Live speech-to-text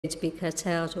to be cut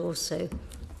out also.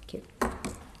 Thank you.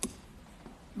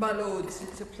 My Lords,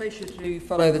 it's a pleasure to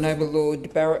follow the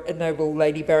Noble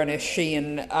Lady Baroness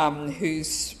Sheehan,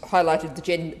 who's highlighted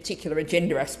the particular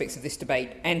agenda aspects of this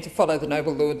debate, and to follow the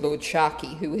Noble Lord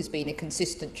Sharkey, who has been a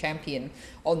consistent champion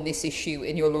on this issue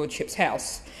in your Lordship's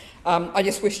House. I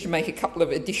just wish to make a couple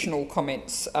of additional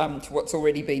comments to what's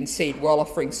already been said while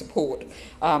offering support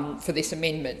for this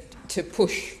amendment to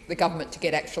push the government to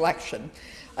get actual action.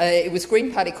 It was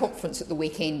Green Party conference at the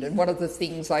weekend, and one of the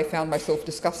things I found myself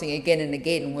discussing again and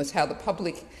again was how the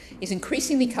public is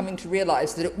increasingly coming to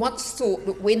realise that it once thought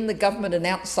that when the government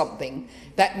announced something,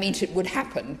 that meant it would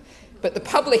happen. But the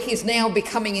public is now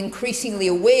becoming increasingly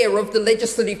aware of the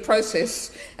legislative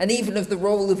process and even of the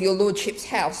role of your Lordship's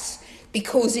House,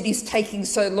 because it is taking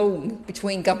so long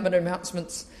between government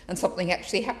announcements and something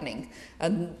actually happening.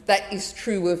 And that is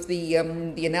true of the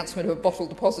announcement of a bottle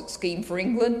deposit scheme for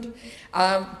England,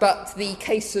 but the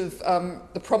case of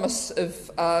the promise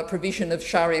of provision of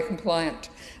Sharia-compliant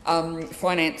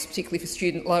finance, particularly for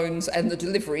student loans, and the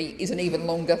delivery is an even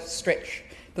longer stretch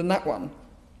than that one.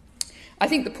 I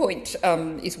think the point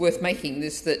is worth making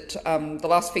is that the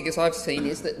last figures I've seen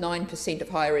is that 9% of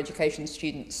higher education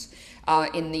students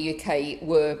in the UK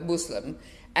were Muslim,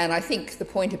 and I think the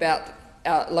point about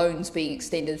loans being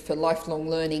extended for lifelong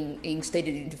learning, being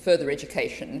extended into further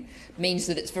education, means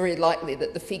that it's very likely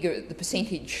that the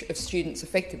percentage of students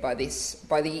affected by this,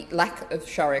 by the lack of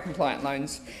Sharia-compliant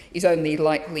loans, is only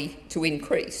likely to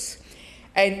increase.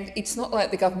 And it's not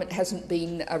like the government hasn't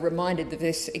been reminded of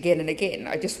this again and again.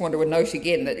 I just want to note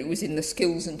again that it was in the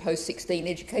Skills and Post-16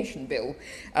 Education Bill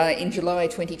in July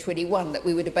 2021 that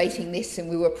we were debating this,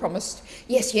 and we were promised,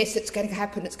 yes, it's going to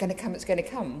happen, it's going to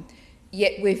come.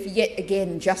 Yet we've yet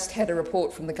again just had a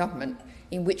report from the government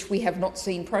in which we have not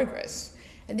seen progress.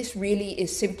 And this really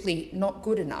is simply not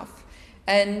good enough.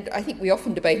 And I think we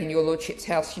often debate in your Lordship's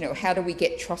House, how do we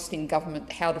get trust in government?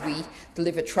 How do we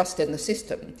deliver trust in the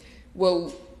system?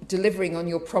 Well, delivering on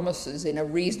your promises in a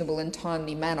reasonable and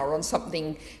timely manner on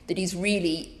something that is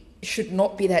really should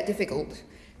not be that difficult.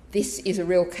 This is a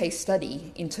real case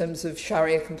study in terms of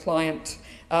Sharia-compliant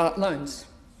loans.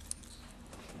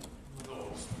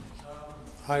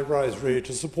 I rise really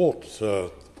to support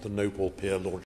the Noble Peer Lord